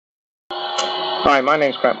Hi, my name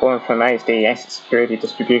is Grant Bourne from ASD Security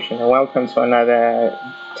Distribution, and welcome to another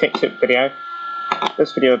tech tip video.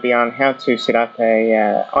 This video will be on how to set up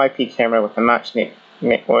a IP camera with a March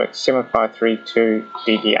Network 7532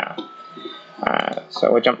 DVR.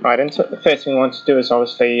 So we'll jump right into it. The first thing we want to do is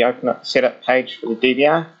obviously open up the setup page for the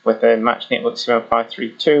DVR with the March Network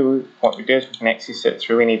 7532. What we do is we can access it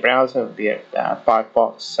through any browser, be it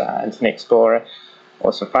Firefox, Internet Explorer,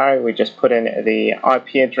 or Safari. We just put in the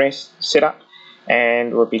IP address setup,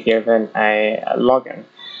 and we'll be given a login.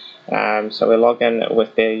 So we'll log in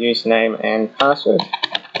with their username and password.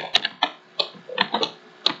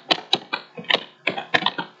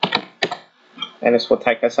 And this will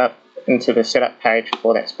take us up into the setup page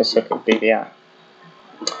for that specific DVR.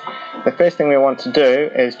 The first thing we want to do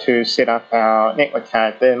is to set up our network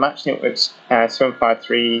card. The March Network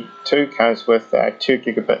 7532 comes with 2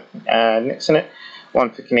 gigabit NICs in it. One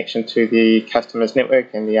for connection to the customer's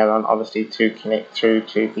network, and the other one obviously to connect through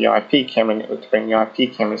to the IP camera network to bring the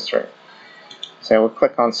IP cameras through. So we'll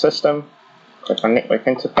click on System, click on Network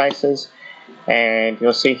Interfaces, and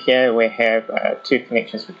you'll see here we have 2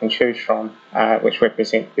 connections we can choose from, which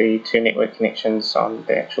represent the 2 network connections on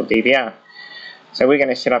the actual DVR. So we're going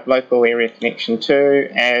to set up local area connection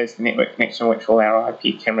 2 as the network connection which all our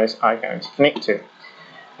IP cameras are going to connect to.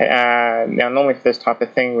 Now normally for this type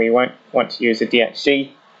of thing we won't want to use a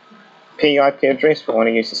DHCP IP address, we want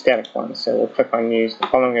to use a static one. So we'll click on use the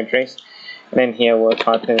following address, and then here we'll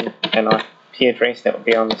type in an IP address that will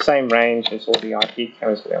be on the same range as all the IP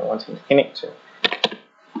cameras we are wanting to connect to.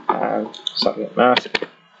 Subnet mask.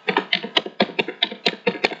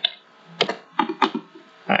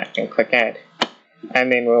 And click add.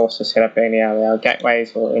 And then we'll also set up any of our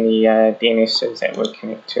gateways or any DNSs that we'll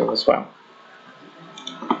connect to as well.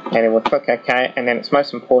 And then we'll click OK, and then it's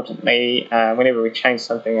most importantly, whenever we change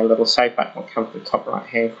something, a little save button will come to the top right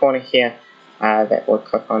hand corner here, that we'll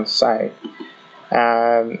click on save.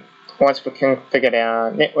 Once we've configured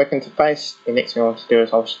our network interface, the next thing we want to do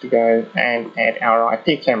is obviously go and add our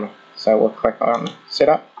IP camera. So we'll click on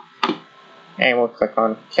setup, and we'll click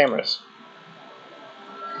on cameras.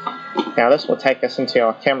 Now this will take us into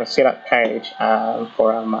our camera setup page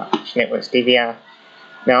for our March Networks DVR.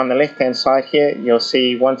 Now on the left hand side here you'll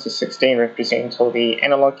see 1 to 16 represent all the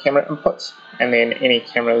analog camera inputs, and then any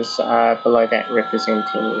cameras below that representing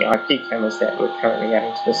the IP cameras that we're currently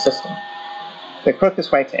adding to the system. The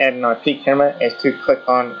quickest way to add an IP camera is to click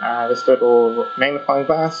on this little magnifying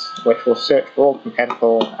glass, which will search for all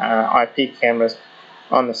compatible IP cameras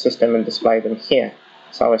on the system and display them here.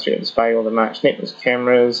 So obviously it'll display all the March Networks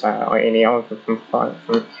cameras or any other compliant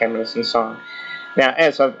cameras and so on. Now,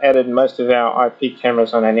 as I've added most of our IP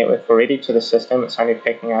cameras on our network already to the system, it's only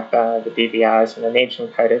picking up the DVRs and an edge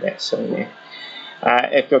encoder that's sitting there.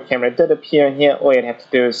 If your camera did appear in here, all you'd have to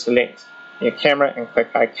do is select your camera and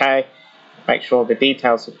click OK. Make sure all the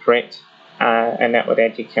details are correct, and that would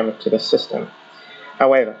add your camera to the system.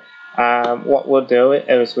 However, what we'll do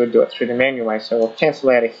is we'll do it through the manual way. So we'll cancel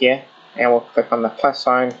out of here, and we'll click on the plus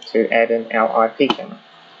sign to add in our IP camera.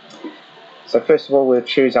 So first of all, we'll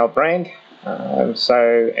choose our brand.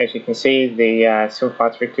 So as you can see, the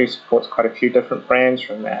 7532 supports quite a few different brands,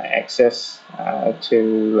 from Access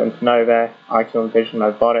to Infinova, IQ Envision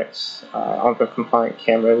Robotics, Onco compliant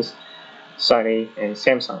cameras, Sony and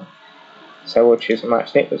Samsung. So we'll choose a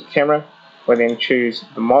March Networks camera. We'll then choose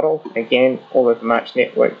the model. Again, all of the March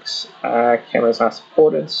Networks cameras are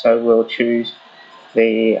supported, so we'll choose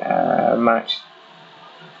the March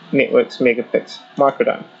Networks Megapix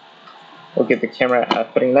Microdome. We'll give the camera a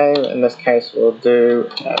fitting name. In this case we'll do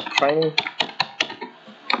training.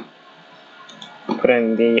 Put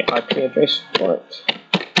in the IP address for it.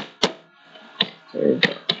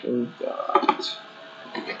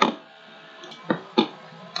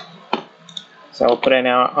 So we'll put in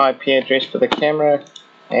our IP address for the camera,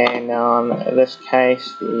 and in this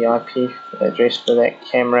case the IP address for that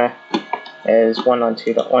camera is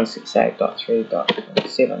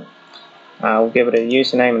 192.168.3.7. We'll give it a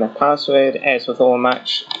username and a password. As with all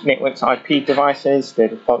March Networks IP devices, the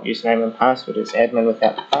default username and password is admin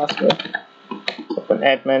without the password. So put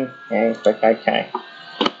admin and click OK.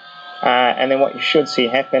 And then what you should see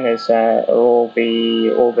happen is all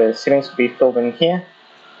the settings will be filled in here.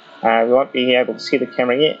 We won't be able to see the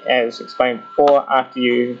camera yet, as explained before. After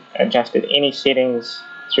you've adjusted any settings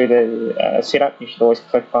through the setup, you should always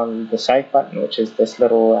click on the save button, which is this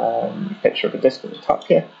little picture of a disc at the top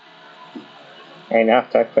here. And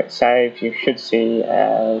after I click save, you should see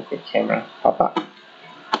the camera pop up.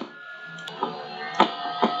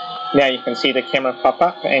 Now you can see the camera pop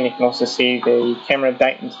up, and you can also see the camera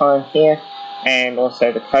date and time here. and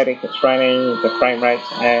also the codec it's running, the frame rate,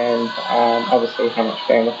 and obviously how much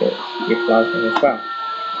bandwidth it's utilizing as well.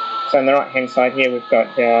 So on the right hand side here we've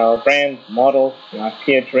got our brand, model, the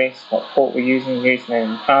IP address, what port we're using,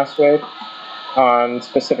 username and password. On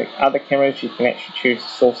specific other cameras you can actually choose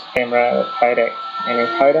source camera, codec and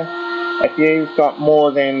encoder. If you've got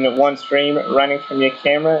more than one stream running from your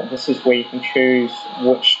camera, this is where you can choose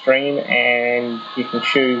which stream, and you can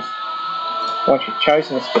choose, once you've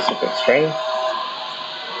chosen a specific stream,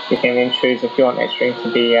 you can then choose if you want that stream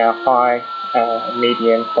to be high,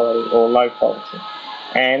 medium quality or low quality.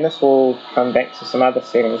 And this will come back to some other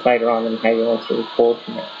settings later on in how you want to record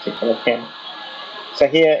from that particular camera. So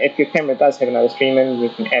here, if your camera does have another stream in, you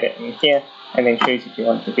can add it in here, and then choose if you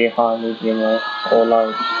want it to be high, medium or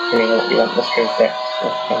low, depending on what you want the stream to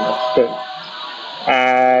do.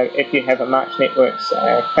 If you have a March Networks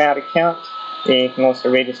cloud account, then you can also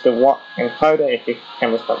register what encoder, if your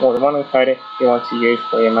camera's got more than one encoder, you want to use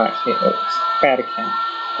for your March Networks cloud account.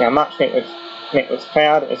 Now March Networks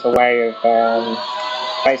Cloud is a way of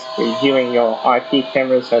basically viewing your IP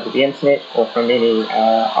cameras over the internet or from any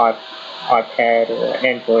iPad or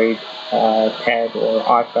Android pad or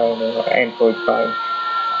iPhone or Android phone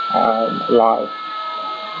live.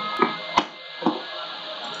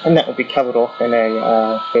 And that will be covered off in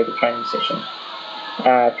a further training session.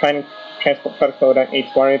 Training transport protocol don't need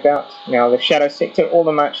to worry about. Now the shadow sector, all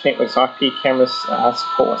the March Networks IP cameras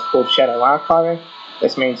support what's called shadow archiving.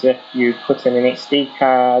 This means if you put in an SD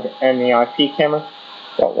card in the IP camera,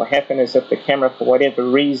 what will happen is if the camera for whatever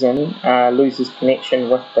reason loses connection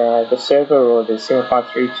with the server or the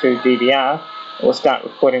 7532 DVR, it will start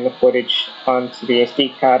recording the footage onto the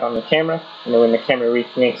SD card on the camera, and then when the camera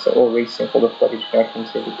reconnects it will resync all the footage back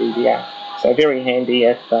into the DVR. So very handy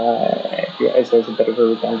as there's a bit of a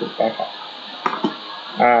redundant backup.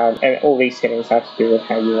 And all these settings have to do with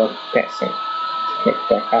how you want that sync connect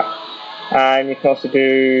back up. And you can also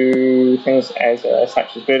do things such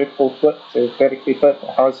as vertical flip, to vertically flip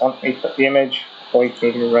or horizontally flip the image, or you can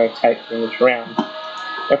even rotate the image around.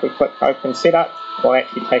 If we click Open Setup, it will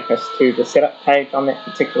actually take us to the setup page on that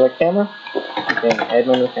particular camera. Then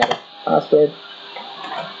admin without a password.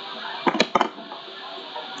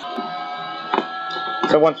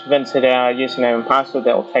 So once we've entered our username and password,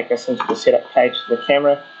 that will take us into the setup page of the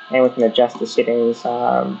camera, and we can adjust the settings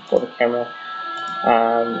for the camera.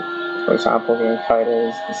 For example, the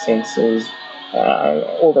encoders, the sensors,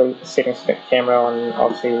 all the settings for that camera on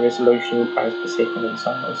obviously resolution, frames per second, and so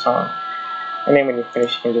on and so on. And then when you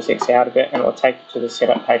finish, you can just exit out of it, and it will take you to the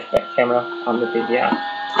setup page for that camera on the DVR.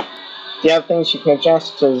 The other things you can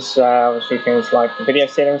adjust is obviously things like the video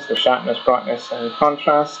settings, the sharpness, brightness, and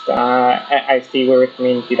contrast. At ASD, we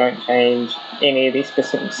recommend you don't change any of these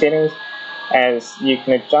specific settings, as you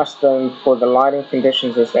can adjust them for the lighting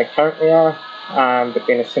conditions as they currently are. But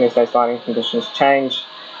then as soon as those lighting conditions change,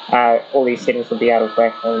 all these settings will be out of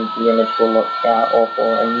whack and the image will look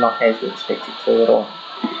awful and not as we expect it to at all.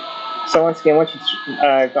 So once again, once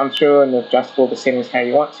you've gone through and adjust all the settings how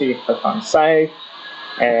you want to, you click on Save,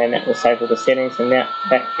 and it will save all the settings, and now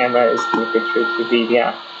that camera is connected through to the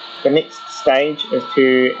DVR. The next stage is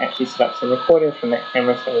to actually set up some recording from that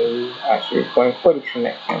camera, so we're actually recording footage from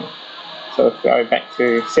that camera. So if we go back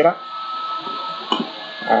to Setup,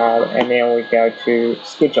 and then we go to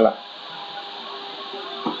Scheduler.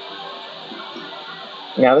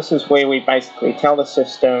 Now this is where we basically tell the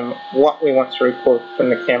system what we want to record from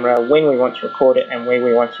the camera, when we want to record it, and where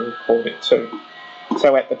we want to record it to.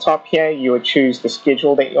 So at the top here you would choose the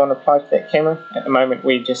schedule that you want to apply to that camera. At the moment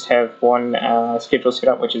we just have one schedule set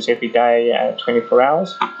up, which is every day 24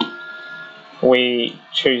 hours. We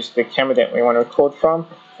choose the camera that we want to record from.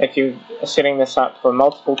 If you're setting this up for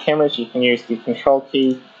multiple cameras, you can use the control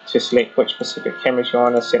key to select which specific cameras you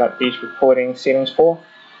want to set up these recording settings for.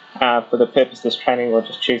 For the purpose of this training, we'll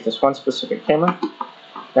just choose this one specific camera.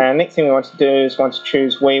 Now, the next thing we want to do is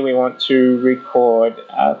choose where we want to record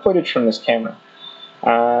footage from this camera.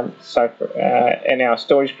 In our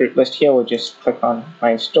storage group list here, we'll just click on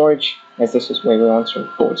main storage, as this is where we want to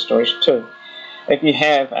record storage to. If you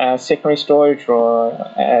have secondary storage or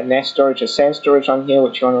NAS storage or SAN storage on here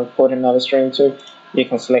which you want to record another stream to, you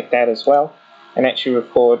can select that as well and actually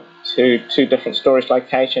record to two different storage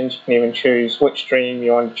locations. You can even choose which stream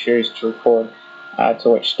you want to choose to record to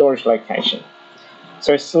which storage location.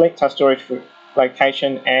 So select our storage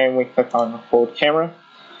location and we click on Record Camera.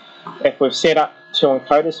 If we've set up two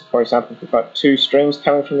encoders, for example, if we've got two streams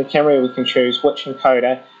coming from the camera, we can choose which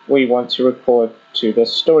encoder we want to record to the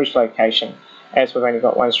storage location. As we've only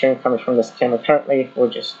got one stream coming from this camera currently, we'll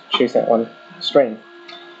just choose that one stream.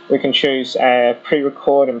 We can choose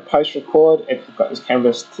pre-record and post-record if we've got these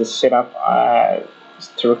cameras to set up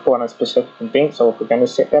to record on a specific event, so if we're going to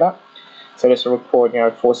set that up. So this will record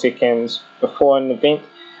 4 seconds before an event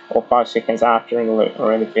or 5 seconds after an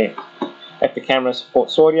event. If the camera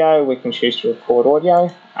supports audio, we can choose to record audio.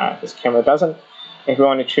 This camera doesn't. If we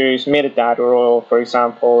want to choose metadata, or for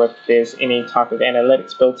example, if there's any type of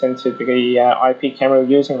analytics built into the IP camera we're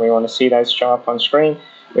using, we want to see those show up on screen,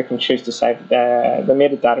 we can choose to save the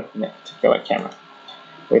metadata from that particular camera.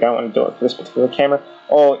 We don't want to do it for this particular camera.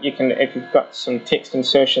 Or you can, if you've got some text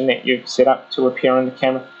insertion that you've set up to appear on the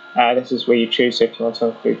camera, this is where you choose if you want to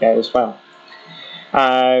include that as well.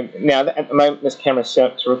 Now, at the moment, this camera is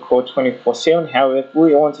set up to record 24/7. However, if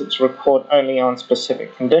we want it to record only on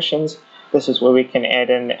specific conditions, this is where we can add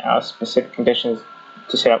in our specific conditions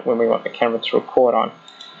to set up when we want the camera to record on.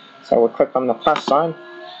 So we'll click on the plus sign,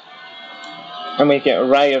 and we get an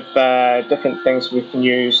array of different things we can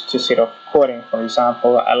use to set off recording. For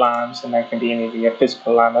example, alarms, and they can be any of your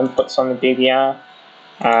physical alarm inputs on the DVR,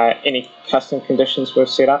 any custom conditions we've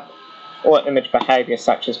set up, or image behavior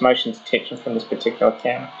such as motion detection from this particular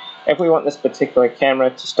camera. If we want this particular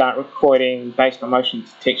camera to start recording based on motion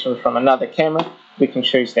detection from another camera, we can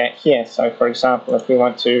choose that here. So for example, if we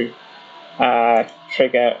want to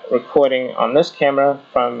trigger recording on this camera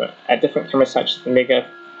from a different camera such as the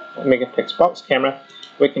megapixel box camera,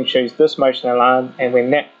 we can choose this motion alarm, and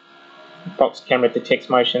when that box camera detects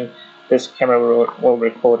motion, this camera will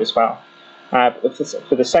record as well.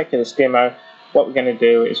 For the sake of this demo, what we're going to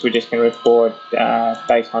do is we're just going to record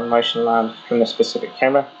based on motion alarms from the specific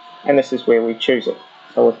camera, and this is where we choose it.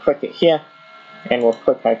 So we'll click it here and we'll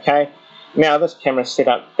click OK. Now this camera is set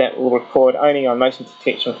up that will record only on motion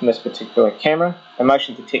detection from this particular camera. The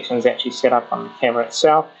motion detection is actually set up on the camera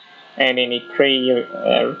itself, and any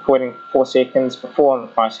pre-recording 4 seconds before and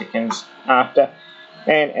 5 seconds after.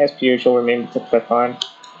 And as per usual, remember to click on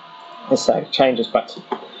the Save Changes button.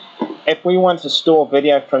 If we want to store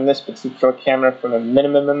video from this particular camera from a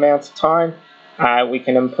minimum amount of time, we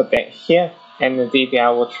can input that here, and the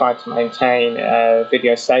DVR will try to maintain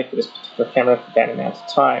video safe for this particular camera for that amount of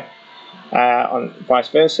time. On vice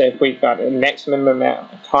versa, if we've got a maximum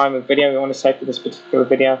amount of time of video we want to save for this particular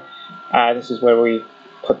video, this is where we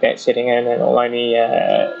put that setting in, and it will only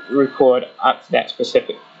record up to that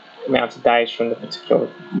specific amount of days from the particular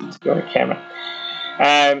camera.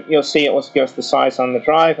 You'll see it also gives the size on the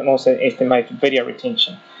drive and also estimated video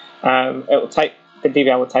retention. The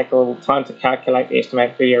DVR will take a little time to calculate the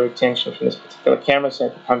estimated video retention from this particular camera, so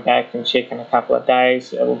if you come back and check in a couple of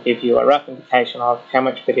days, it will give you a rough indication of how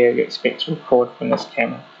much video you expect to record from this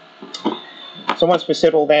camera. So once we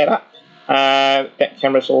set all that up, that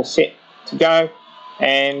camera's all set to go,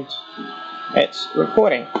 and it's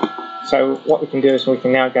recording. So what we can do is we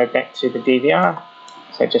can now go back to the DVR.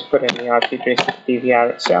 So just put in the IP address of the DVR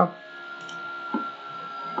itself.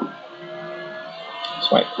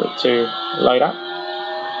 Just wait for it to load up.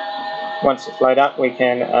 Once it's loaded up, we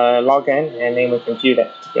can log in, and then we can view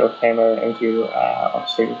that particular camera and view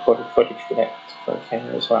obviously recorded footage for that particular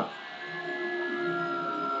camera as well.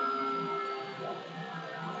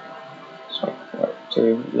 Just wait for it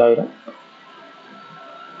to load up.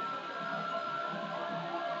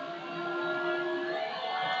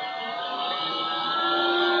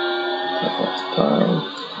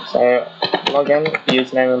 So log in,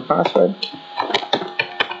 username and password,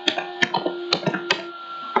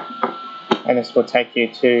 and this will take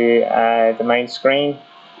you to the main screen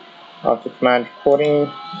of the command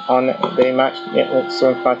recording on the March Network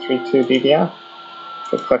 7532 DVR.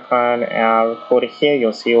 If we click on our recorder here,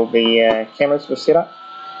 you'll see all the cameras we've set up,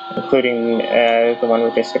 including the one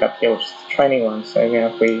we just set up here, which is the training one. So now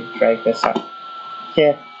if we drag this up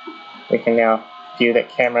here, we can now view that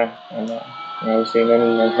camera and zoom in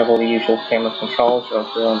and have all the usual camera controls. Or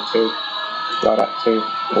if we want to load up to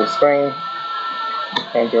full screen, we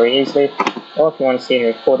can very easily. Or if you want to see any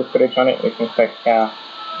recorded footage on it, we can click our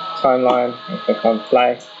timeline and click on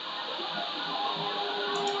play.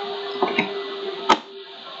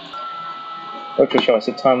 Which will show us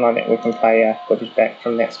a timeline that we can play footage back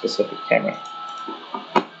from that specific camera.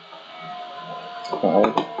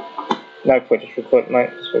 No footage recorded,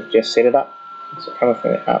 mate, because we've just set it up. So coming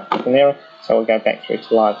from up with an error, so we'll go back through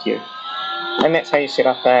to live view. And that's how you set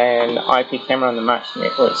up an IP camera on the March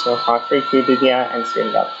Network 7532 DVR and set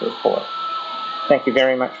it up to record. Thank you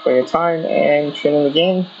very much for your time and tuning in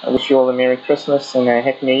again. I wish you all a Merry Christmas and a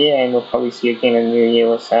Happy New Year, and we'll probably see you again in the New Year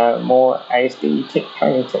with more ASD tech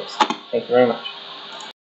training tips. Thank you very much.